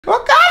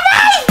What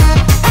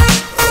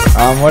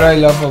I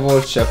love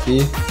about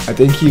Sheffy, I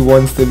think he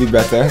wants to be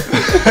better.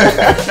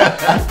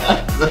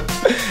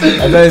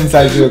 That's an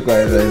inside joke,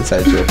 that's an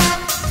inside joke.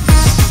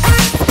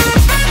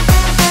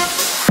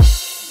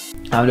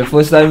 The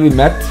first time we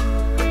met,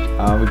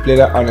 we played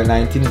on a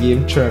 19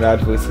 game Trinidad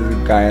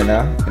versus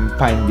Guyana in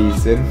Pine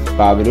Basin,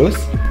 Barbados.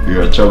 We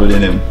were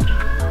troubling him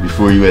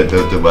before he went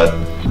out to bat.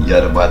 He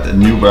had a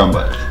new brand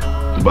bat.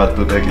 The bat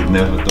looked like he'd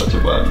never touched a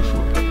ball before.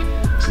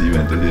 So he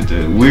went to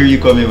the where you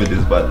come in with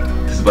this bat?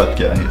 This bat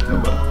can't hit no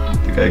ball.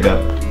 The guy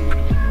got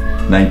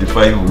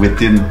 95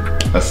 within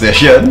a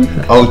session,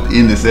 out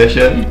in the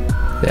session.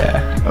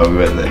 Yeah. And we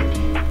were like,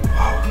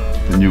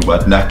 wow, the new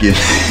bat knocking.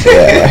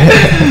 Yeah.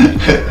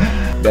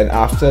 Then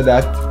after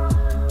that,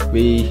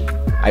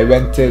 I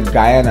went to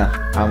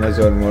Guyana,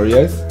 Amazon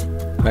Warriors,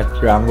 met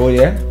Rango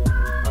there.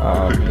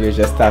 He was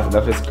just starting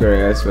off his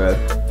career as well.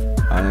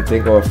 And I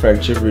think our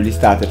friendship really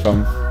started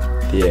from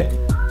there.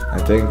 I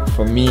think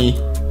for me,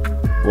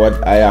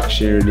 what I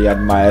actually really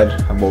admired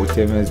about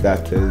him is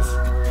that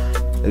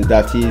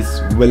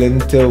he's willing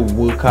to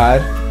work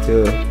hard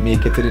to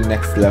make it to the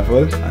next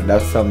level, and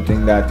that's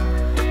something that,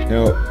 you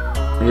know,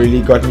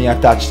 really got me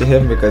attached to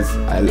him, because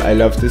I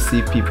love to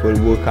see people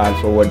work hard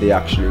for what they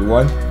actually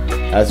want.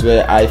 That's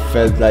where I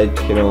felt like,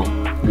 you know,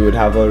 we would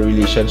have a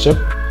relationship,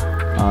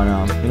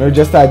 and you know,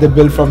 just started to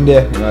build from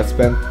there. You know, I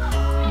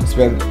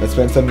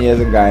spent some years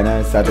in Guyana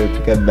and started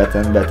to get better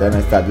and better, and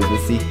I started to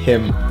see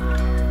him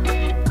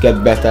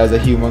get better as a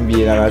human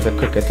being and as a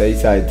cricketer. He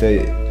started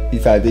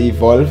to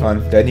evolve,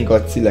 and then he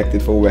got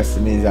selected for West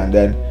Indies, and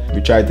then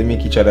we tried to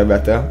make each other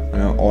better, you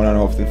know, on and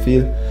off the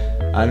field.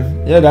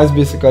 And yeah, that's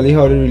basically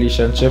how the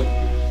relationship,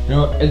 you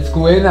know, it's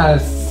going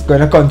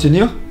to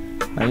continue,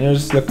 and you're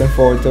just looking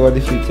forward to what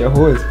the future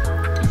holds.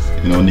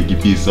 You know, Nicky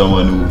P is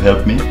someone who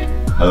helped me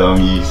along.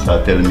 He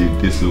started telling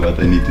me this is what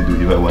I need to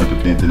do if I want to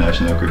play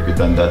international cricket,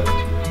 and that,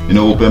 you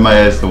know, open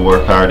my eyes to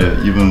work harder.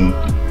 Even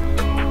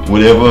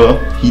whatever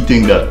he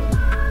think that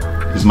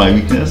is my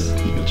weakness,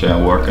 he could try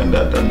and work on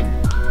that. And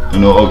you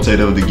know, outside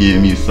of the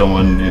game, he's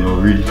someone, you know,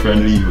 really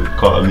friendly. He would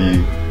call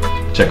me,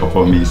 check up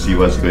on me, see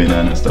what's going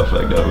on and stuff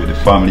like that with the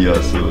family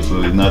also.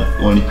 So it's not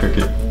only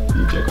cricket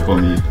he check up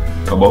on me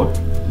about,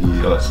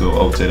 he also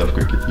outside of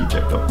cricket he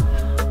checked up.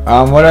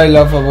 What I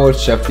love about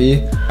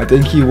Sheffy, I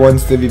think he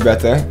wants to be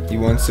better. He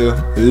wants to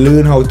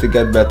learn how to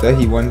get better.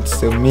 He wants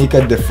to make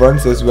a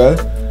difference as well.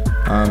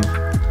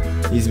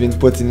 He's been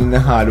putting in the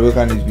hard work,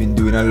 and he's been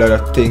doing a lot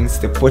of things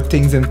to put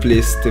things in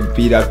place to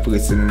be that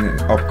person in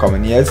the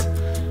upcoming years.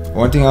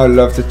 One thing I would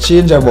love to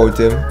change about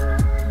him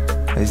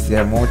is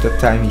the amount of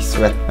time he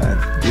sweats, man.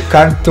 You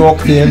can't talk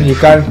to him, you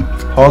can't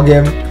hug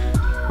him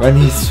when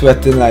he's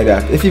sweating like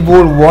that. If he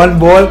bowl one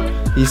ball,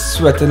 he's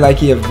sweating like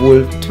he have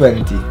bowled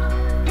 20.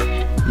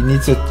 He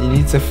needs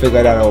to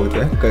figure that out,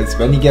 because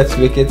when he gets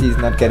wicket, he's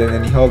not getting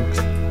any hugs.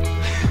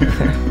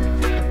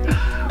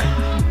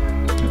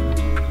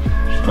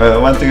 Well,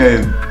 one thing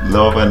I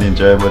love and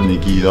enjoy about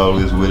Nicky, he's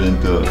always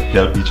willing to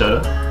help each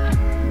other.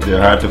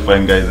 They're hard to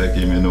find guys like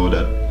him, you know,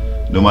 that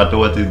no matter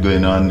what is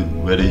going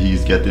on, whether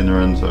he's getting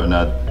runs or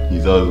not,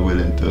 he's always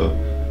willing to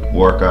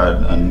work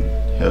hard and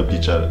help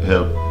each other,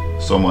 help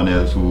someone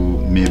else who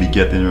may be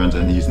getting runs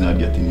and he's not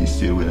getting, he's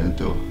still willing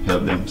to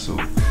help them. So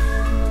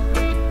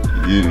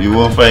you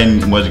won't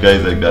find much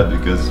guys like that,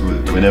 because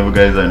whenever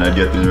guys are not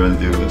getting runs,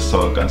 they will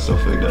sulk and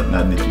stuff like that.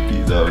 Not Nicky P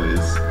is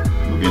always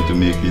looking to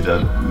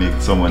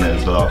make someone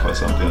else laugh or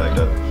something like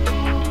that.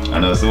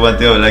 And also one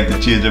thing I would like to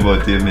change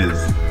about him is,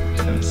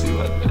 let me see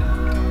what,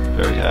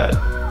 very hard.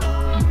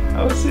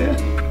 I would say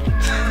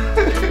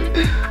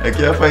I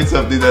can't find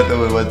something that I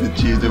would want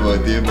to change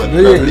about him, but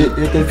no,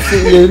 you can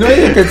say, you know,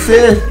 you can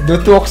say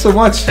don't talk so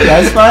much.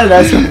 That's fine,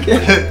 that's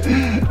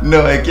okay.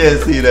 No, I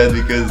can't say that,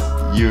 because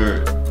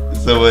you're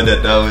someone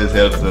that always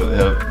helps,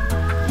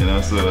 you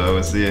know. So I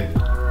would say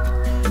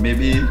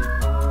maybe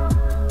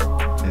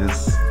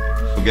his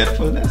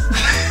forgetfulness.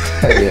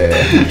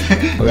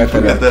 Yeah,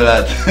 forget a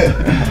lot.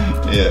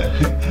 Yeah,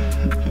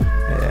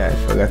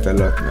 I forgot a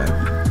lot,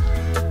 man.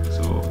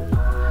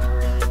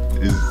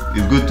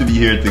 It's good to be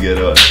here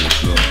together also,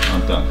 so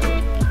I'm thankful.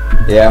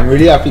 Yeah, I'm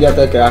really happy that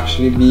I can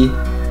actually be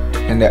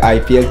in the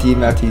IPL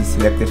team that he's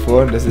selected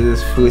for. This is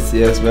his first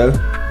year as well.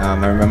 I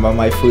remember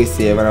my first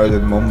year when I was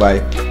in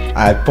Mumbai,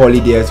 I had Polly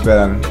there as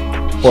well, and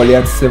Polly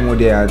and Sim were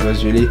there, and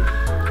it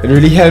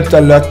really helped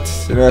a lot,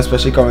 you know,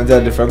 especially coming to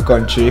a different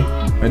country,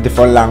 a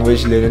different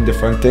language, learning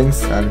different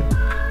things, and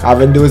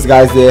having those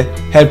guys there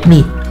helped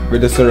me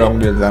with the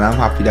surroundings, and I'm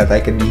happy that I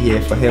can be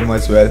here for him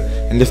as well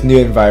in this new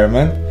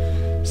environment.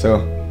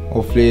 So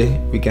hopefully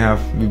we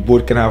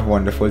both can have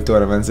wonderful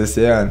tournaments this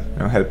year and, you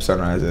know, help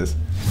Sunrisers.